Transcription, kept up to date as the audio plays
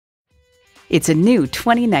It's a new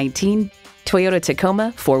 2019 Toyota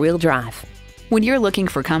Tacoma four-wheel drive. When you're looking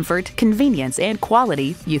for comfort, convenience, and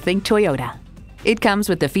quality, you think Toyota. It comes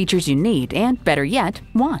with the features you need and, better yet,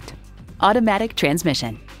 want. Automatic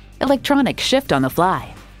transmission, electronic shift on the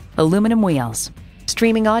fly, aluminum wheels,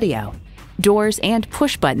 streaming audio, doors and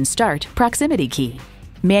push-button start proximity key,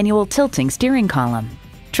 manual tilting steering column,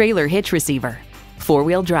 trailer hitch receiver,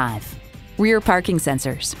 four-wheel drive, rear parking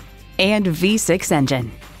sensors, and V6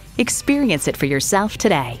 engine. Experience it for yourself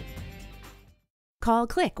today. Call,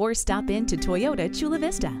 click, or stop in to Toyota Chula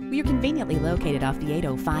Vista. We are conveniently located off the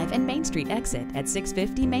 805 and Main Street exit at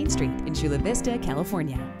 650 Main Street in Chula Vista,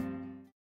 California.